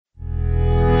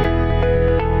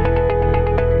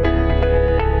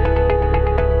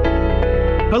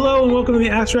and welcome to the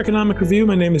Astra Economic Review.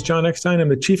 My name is John Eckstein. I'm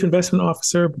the Chief Investment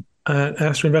Officer at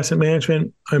Astra Investment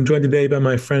Management. I'm joined today by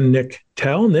my friend Nick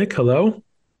Tell. Nick, hello.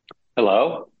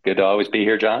 Hello. Good to always be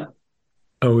here, John.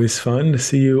 Always fun to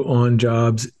see you on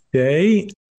Jobs Day.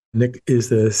 Nick is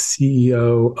the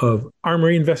CEO of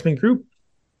Armory Investment Group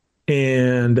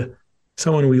and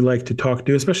someone we like to talk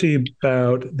to, especially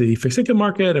about the fixed income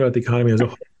market, about the economy as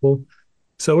a whole.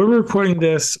 So we're recording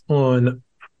this on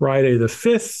Friday the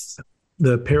 5th.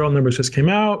 The payroll numbers just came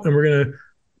out, and we're going to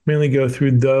mainly go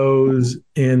through those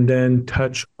and then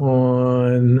touch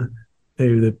on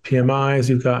maybe the PMIs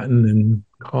we've gotten and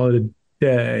call it a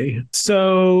day.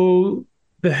 So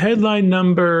the headline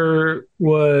number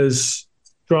was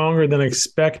stronger than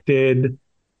expected,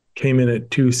 came in at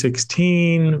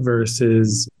 216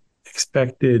 versus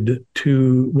expected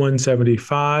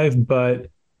 175, but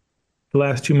the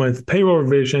last 2 months payroll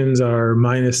revisions are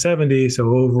minus 70. So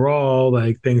overall,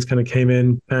 like things kind of came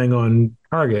in bang on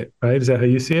target, right? Is that how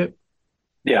you see it?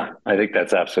 Yeah, I think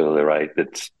that's absolutely right.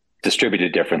 It's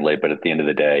distributed differently, but at the end of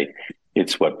the day,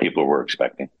 it's what people were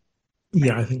expecting.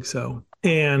 Yeah, I think so.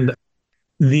 And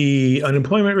the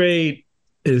unemployment rate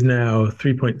is now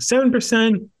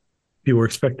 3.7%. People were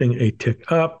expecting a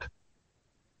tick up.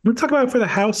 Let's talk about for the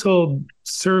household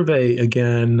survey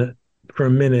again for a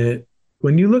minute.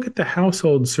 When you look at the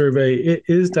household survey, it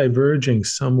is diverging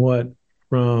somewhat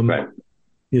from Right.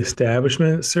 the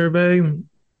establishment survey.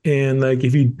 And like,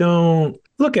 if you don't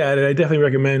look at it, I definitely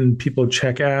recommend people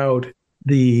check out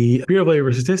the Bureau of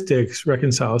Labor Statistics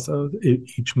reconciles those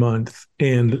each month.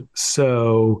 And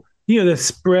so, the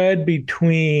spread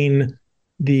between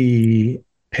the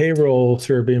payroll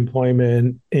survey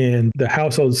employment and the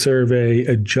household survey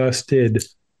adjusted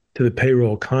to the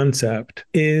payroll concept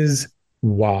is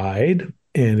wide,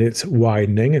 and it's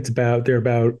widening. They're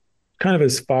about kind of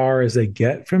as far as they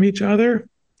get from each other.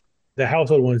 The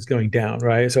household one is going down,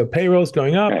 right? So payroll is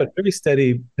going up, Right. but very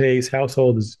steady pace.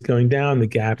 Household is going down. The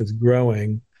gap is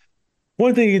growing.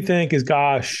 One thing you think is,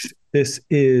 gosh, this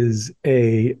is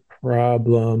a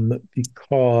problem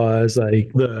because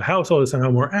like the household is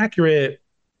somehow more accurate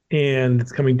and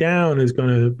it's coming down is going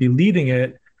to be leading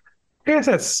it. I guess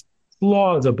that's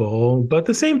plausible, but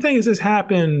the same thing as this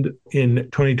happened in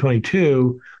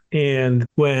 2022. And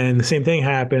when the same thing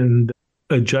happened,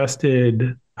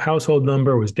 adjusted household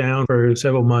number was down for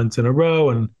several months in a row,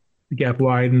 and the gap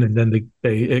widened, and then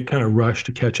it kind of rushed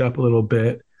to catch up a little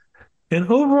bit. And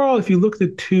overall, if you look at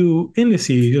the two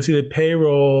indices, you'll see that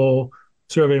payroll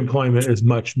survey employment is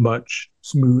much, much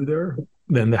smoother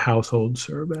than the household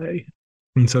survey.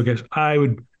 And so I guess I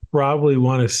would probably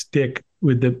want to stick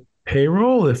with the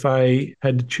payroll if I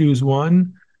had to choose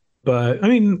one. But I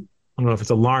mean, I don't know if it's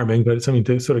alarming, but it's something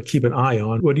to sort of keep an eye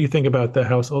on. What do you think about the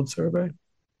household survey?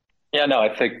 Yeah, no,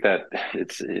 I think that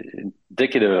it's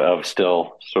indicative of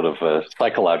still sort of a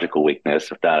psychological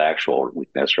weakness, if not actual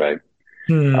weakness, right?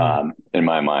 Hmm. In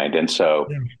my mind. And so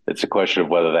Yeah. it's a question of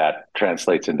whether that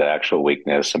translates into actual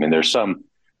weakness. I mean, there's some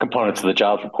components of the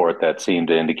jobs report that seem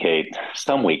to indicate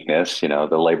some weakness.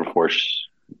 The labor force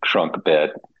shrunk a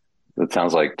bit. It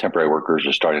sounds like temporary workers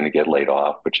are starting to get laid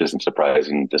off, which isn't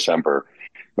surprising in December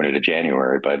when into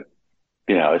January. But,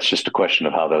 it's just a question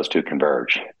of how those two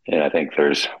converge. And I think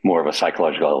there's more of a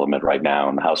psychological element right now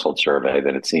in the household survey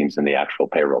than it seems in the actual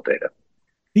payroll data.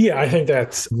 Yeah, I think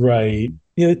that's right.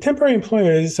 The temporary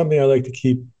employment is something I like to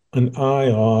keep an eye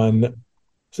on.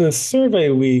 So the survey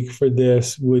week for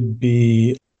this would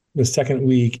be the second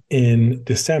week in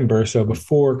December, so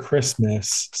before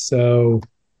Christmas. So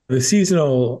the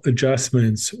seasonal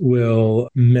adjustments will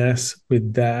mess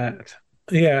with that.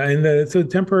 Yeah, and so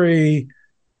temporary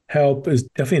help is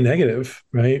definitely negative,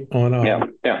 right, on Yeah.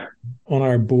 Yeah.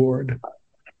 our board.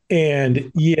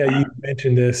 And yeah, you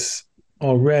mentioned this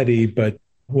already, but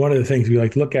one of the things we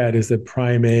like to look at is the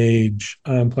prime age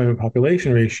employment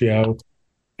population ratio.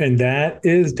 And that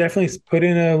is definitely put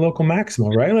in a local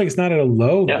maximum, right? Like it's not at a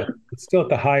low Yeah. level. It's still at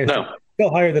the highest, No. still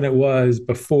higher than it was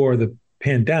before the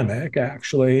pandemic,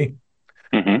 actually.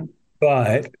 Mm-hmm.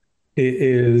 But it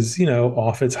is,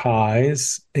 off its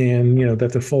highs. And,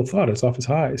 that's a full thought. It's off its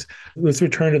highs. Let's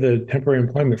return to the temporary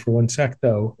employment for one sec,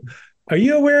 though. Are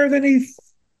you aware of any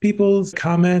people's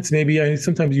comments? Maybe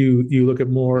sometimes you look at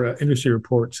more industry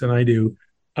reports than I do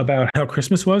about how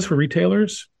Christmas was for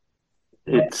retailers.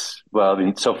 Well, I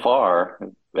mean, so far,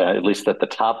 at least at the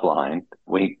top line,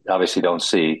 we obviously don't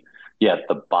see yet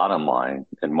the bottom line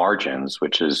and margins,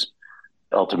 which is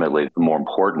ultimately the more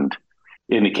important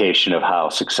indication of how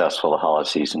successful the holiday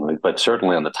season was. But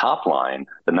certainly on the top line,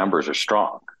 the numbers are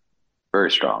strong,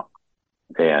 very strong.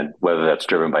 And whether that's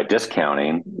driven by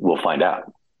discounting, we'll find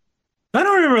out. I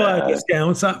don't remember a lot of Uh,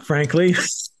 discounts, frankly.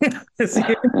 I'm not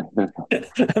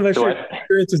so sure I, if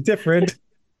experience was different.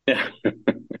 yeah.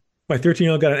 My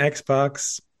 13-year-old got an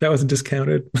Xbox. That wasn't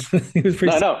discounted. He was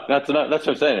pretty. No, that's what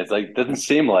I'm saying. It's like it doesn't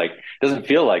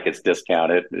feel like it's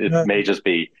discounted. It Yeah, may just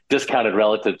be discounted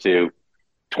relative to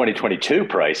 2022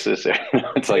 prices.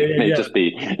 It's like it yeah, may yeah. just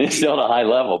be it's still at a high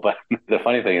level. But the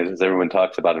funny thing is everyone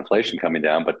talks about inflation coming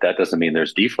down, but that doesn't mean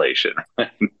there's deflation.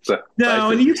 So No,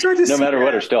 and prices, you start to no see matter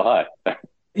what, are that. still high.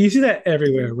 You see that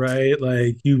everywhere, right?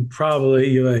 Like you're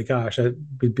like, gosh, that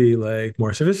would be like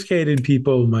more sophisticated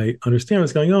people might understand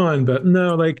what's going on, but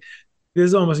no, like this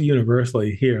is almost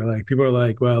universally here. Like people are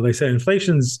like, well, they say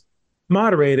inflation's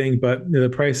moderating, but the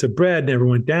price of bread never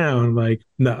went down. Like,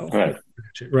 no, Right.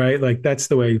 right? Like that's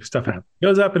the way stuff happens. It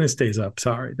goes up and it stays up.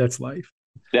 Sorry, that's life.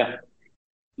 Yeah.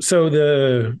 So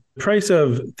the price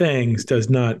of things does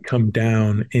not come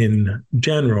down in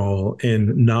general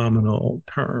in nominal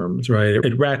terms, right?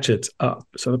 It ratchets up.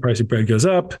 So the price of bread goes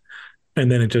up and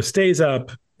then it just stays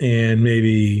up, and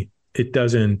maybe it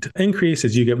doesn't increase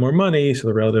as you get more money. So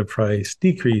the relative price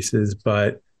decreases,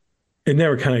 but it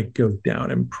never kind of goes down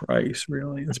in price,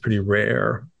 really. It's pretty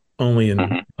rare, only in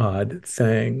Mm-hmm. odd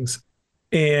things.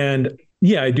 And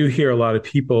yeah, I do hear a lot of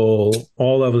people,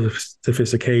 all levels of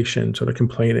sophistication, sort of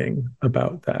complaining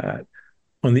about that.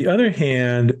 On the other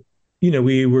hand,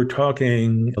 we were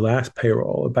talking last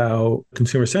payroll about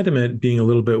consumer sentiment being a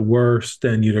little bit worse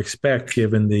than you'd expect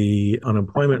given the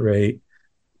unemployment rate.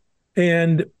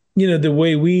 And the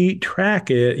way we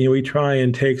track it, we try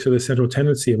and take sort of the central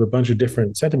tendency of a bunch of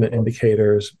different sentiment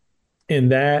indicators,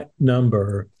 and that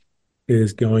number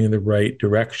is going in the right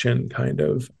direction, kind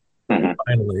of. Mm-hmm.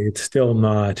 Finally, it's still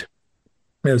not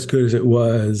as good as it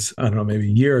was, I don't know, maybe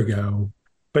a year ago,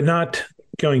 but not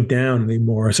going down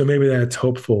anymore. So maybe that's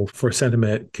hopeful for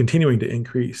sentiment continuing to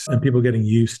increase and people getting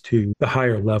used to the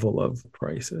higher level of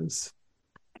prices.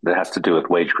 It has to do with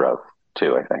wage growth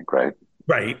too, I think, right?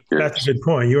 Right. You're, That's a good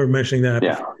point. You were mentioning that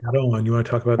yeah. before we got on. You want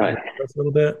to talk about that Right. a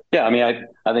little bit? Yeah. I mean,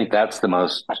 I think that's the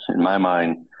most, in my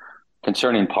mind,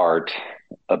 concerning part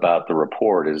about the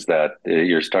report is that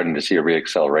you're starting to see a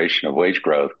reacceleration of wage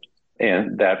growth.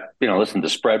 And that, listen, the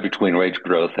spread between wage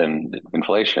growth and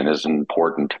inflation is an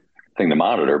important thing to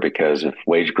monitor because if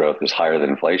wage growth is higher than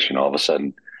inflation, all of a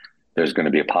sudden there's going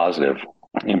to be a positive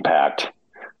impact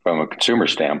from a consumer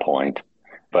standpoint.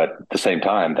 But at the same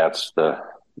time, that's the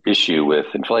issue with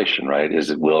inflation, right? Is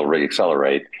it will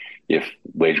reaccelerate if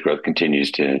wage growth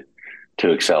continues to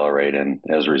accelerate, and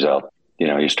as a result,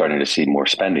 you're starting to see more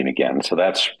spending again. So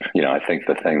that's, I think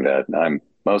the thing that I'm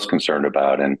most concerned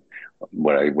about, and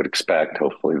what I would expect,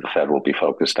 hopefully, the Fed will be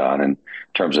focused on in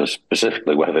terms of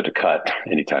specifically whether to cut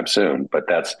anytime soon. But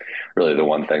that's really the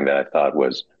one thing that I thought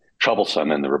was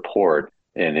troublesome in the report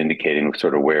and indicating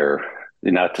sort of where,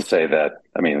 not to say that,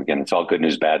 I mean, again, it's all good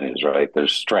news, bad news, right?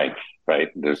 There's strength, right?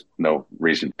 There's no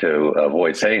reason to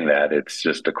avoid saying that. It's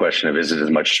just a question of, is it as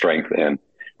much strength and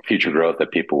future growth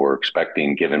that people were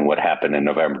expecting, given what happened in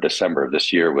November, December of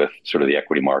this year with sort of the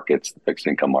equity markets, the fixed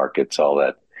income markets, all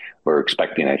that. We're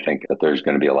expecting, I think, that there's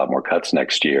going to be a lot more cuts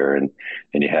next year. And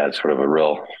you had sort of a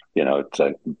real, it's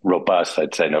a robust,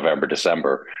 I'd say, November,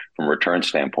 December from a return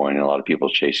standpoint, and a lot of people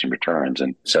chasing returns.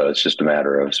 And so it's just a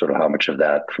matter of sort of how much of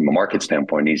that from a market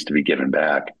standpoint needs to be given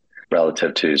back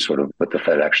relative to sort of what the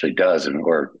Fed actually does, and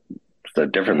or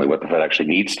said differently, what the Fed actually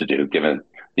needs to do given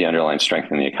the underlying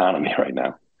strength in the economy right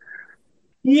now.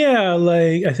 Yeah,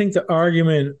 like I think the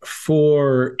argument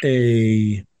for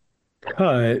a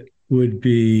cut would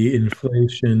be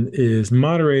inflation is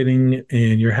moderating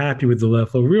and you're happy with the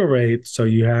level of real rates. So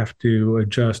you have to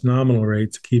adjust nominal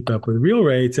rates to keep up with real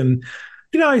rates. And,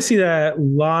 I see that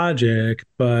logic,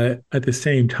 but at the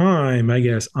same time, I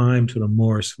guess I'm sort of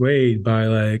more swayed by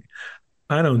like,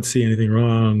 I don't see anything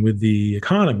wrong with the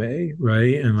economy,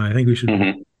 right? And I think we should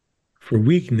Mm-hmm. for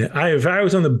weakness. If I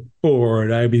was on the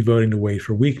board, I'd be voting to wait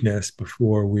for weakness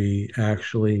before we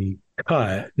actually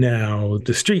cut. Now,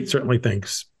 the street certainly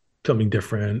thinks something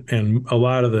different, and a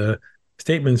lot of the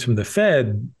statements from the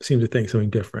Fed seem to think something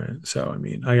different. So, I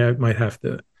mean, I might have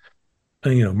to,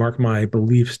 mark my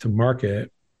beliefs to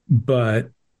market.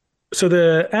 But so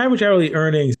the average hourly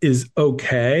earnings is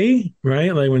okay,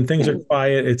 right? Like when things are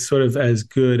quiet, it's sort of as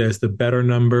good as the better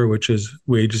number, which is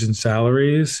wages and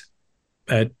salaries.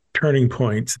 At turning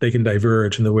points, they can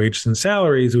diverge, and the wages and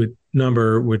salaries with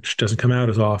number, which doesn't come out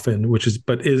as often,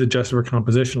 but is adjusted for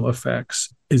compositional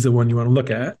effects, is the one you want to look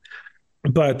at.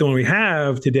 But the one we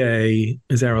have today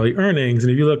is hourly earnings.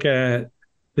 And if you look at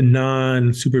the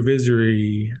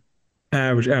non-supervisory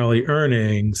average hourly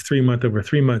earnings, 3 month over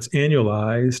 3 months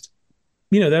annualized,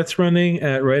 that's running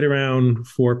at right around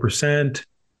 4%.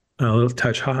 a little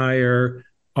touch higher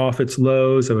off its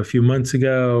lows of a few months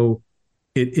ago.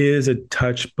 It is a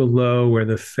touch below where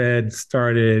the Fed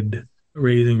started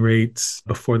raising rates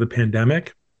before the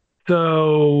pandemic.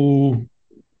 So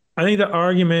I think the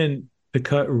argument to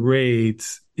cut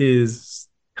rates is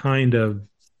kind of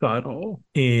subtle.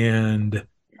 And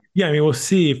yeah, I mean, we'll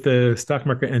see if the stock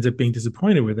market ends up being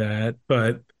disappointed with that.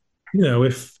 But,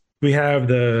 if we have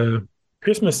the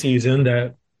Christmas season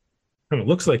that kind of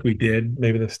looks like we did,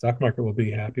 maybe the stock market will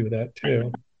be happy with that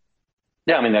too.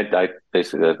 Yeah, I mean, I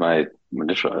basically, my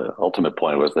initial ultimate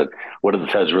point was that what do the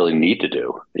Feds really need to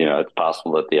do? It's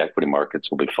possible that the equity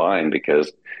markets will be fine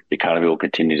because the economy will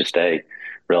continue to stay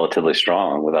relatively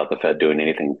strong without the Fed doing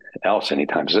anything else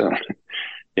anytime soon.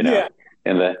 Yeah.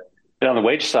 And on the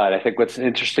wage side, I think what's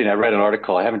interesting, I read an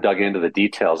article, I haven't dug into the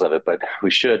details of it, but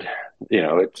we should,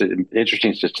 it's an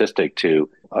interesting statistic to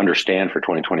understand for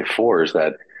 2024 is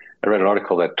that I read an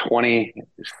article that 20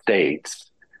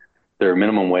 states, their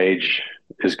minimum wage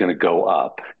is going to go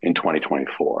up in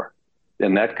 2024.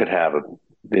 And that could have,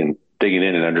 in digging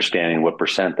in and understanding what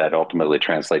percent that ultimately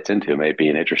translates into, may be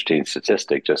an interesting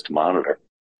statistic just to monitor.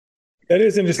 That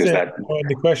is interesting.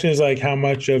 The question is like how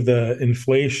much of the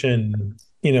inflation,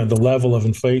 the level of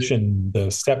inflation, the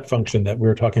step function that we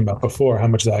were talking about before, how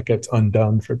much that gets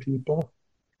undone for people.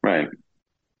 Right.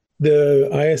 The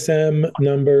ISM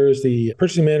numbers, the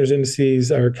purchasing managers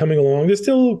indices are coming along. They're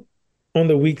still on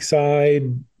the weak side.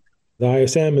 The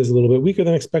ISM is a little bit weaker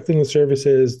than expected in the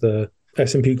services. The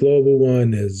S&P Global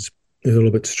one is a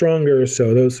little bit stronger.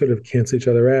 So those sort of cancel each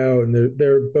other out. And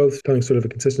they're both telling sort of a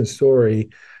consistent story.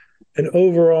 And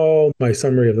overall, my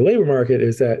summary of the labor market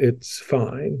is that it's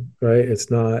fine, right?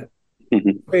 It's not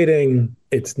waiting.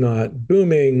 It's not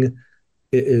booming.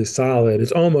 It is solid.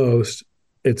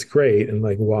 It's great. And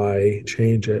like, why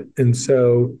change it? And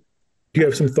so do you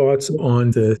have some thoughts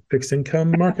on the fixed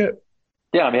income market?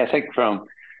 Yeah, I mean, I think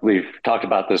we've talked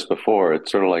about this before.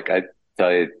 It's sort of like I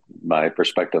tell you, my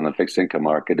perspective on the fixed income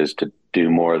market is to do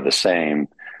more of the same.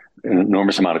 An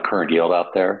enormous amount of current yield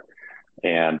out there.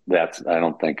 And that's, I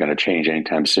don't think, going to change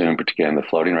anytime soon, particularly on the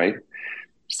floating rate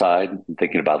side.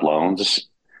 Thinking about loans,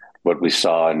 what we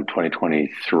saw in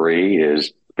 2023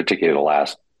 is, particularly the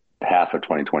last half of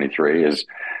 2023, is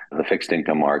the fixed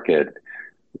income market,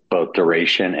 both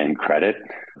duration and credit,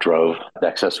 drove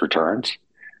excess returns.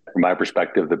 From my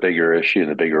perspective, the bigger issue and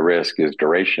the bigger risk is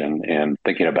duration. And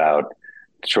thinking about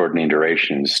shortening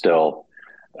duration is still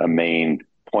a main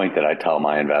point that I tell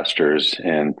my investors,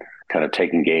 and kind of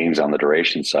taking gains on the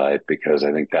duration side, because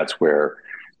I think that's where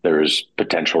there's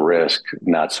potential risk,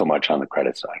 not so much on the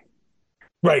credit side.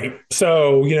 Right.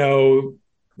 So,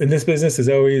 in this business is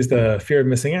always the fear of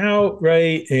missing out,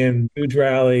 right? And huge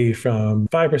rally from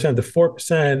 5% to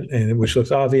 4%, and which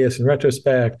looks obvious in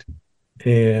retrospect.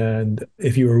 And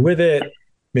if you were with it,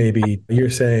 maybe you're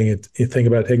saying you think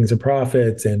about taking some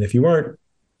profits. And if you weren't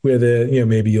with it,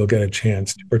 maybe you'll get a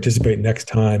chance to participate next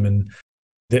time. And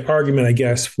the argument, I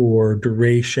guess, for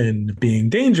duration being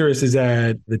dangerous is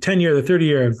that the 10-year, the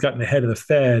 30-year have gotten ahead of the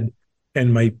Fed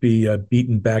and might be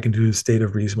beaten back into a state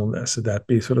of reasonableness. Would that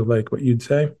be sort of like what you'd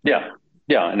say? Yeah.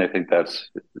 And I think that's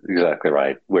exactly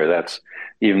right, where that's,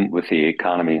 even with the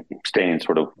economy staying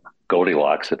sort of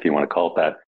Goldilocks, if you want to call it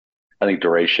that, I think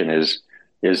duration is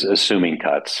assuming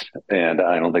cuts, and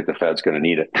I don't think the Fed's going to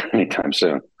need it anytime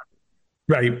soon.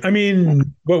 Right. I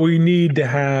mean, what we need to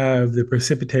have the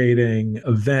precipitating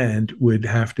event would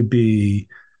have to be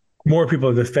more people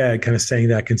at the Fed kind of saying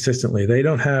that consistently. They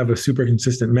don't have a super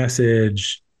consistent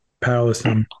message. Powell has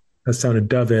sounded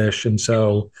dovish. And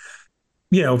so,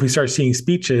 if we start seeing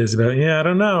speeches about, I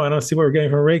don't know, I don't see what we're getting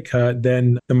from a rate cut,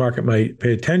 then the market might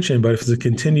pay attention. But if it's a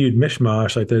continued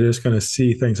mishmash, like they're just going to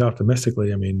see things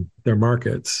optimistically, I mean, they're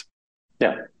markets.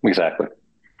 Yeah, exactly.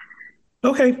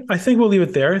 Okay, I think we'll leave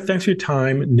it there. Thanks for your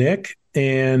time, Nick.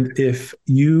 And if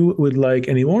you would like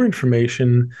any more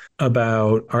information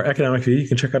about our economic view, you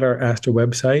can check out our Aster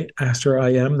website, Aster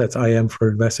IM, that's IM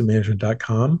for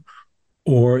investmentmanagement.com,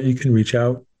 or you can reach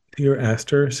out to your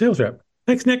Aster sales rep.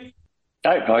 Thanks, Nick.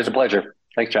 All right, always a pleasure.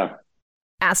 Thanks, John.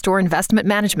 Aster Investment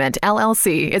Management,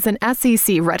 LLC, is an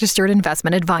SEC-registered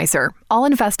investment advisor. All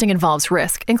investing involves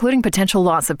risk, including potential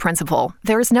loss of principal.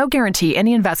 There is no guarantee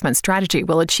any investment strategy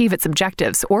will achieve its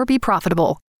objectives or be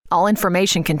profitable. All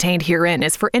information contained herein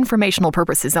is for informational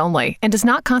purposes only and does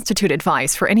not constitute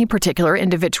advice for any particular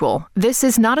individual. This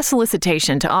is not a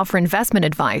solicitation to offer investment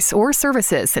advice or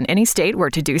services in any state where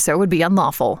to do so would be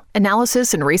unlawful.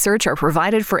 Analysis and research are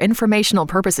provided for informational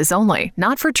purposes only,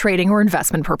 not for trading or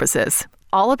investment purposes.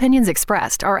 All opinions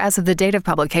expressed are as of the date of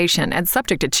publication and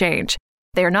subject to change.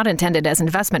 They are not intended as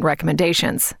investment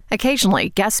recommendations. Occasionally,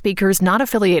 guest speakers not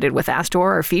affiliated with Astor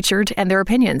are featured, and their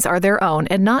opinions are their own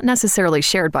and not necessarily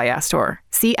shared by Astor.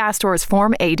 See Astor's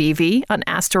Form ADV on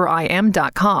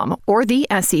AstorIM.com or the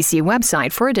SEC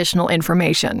website for additional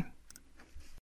information.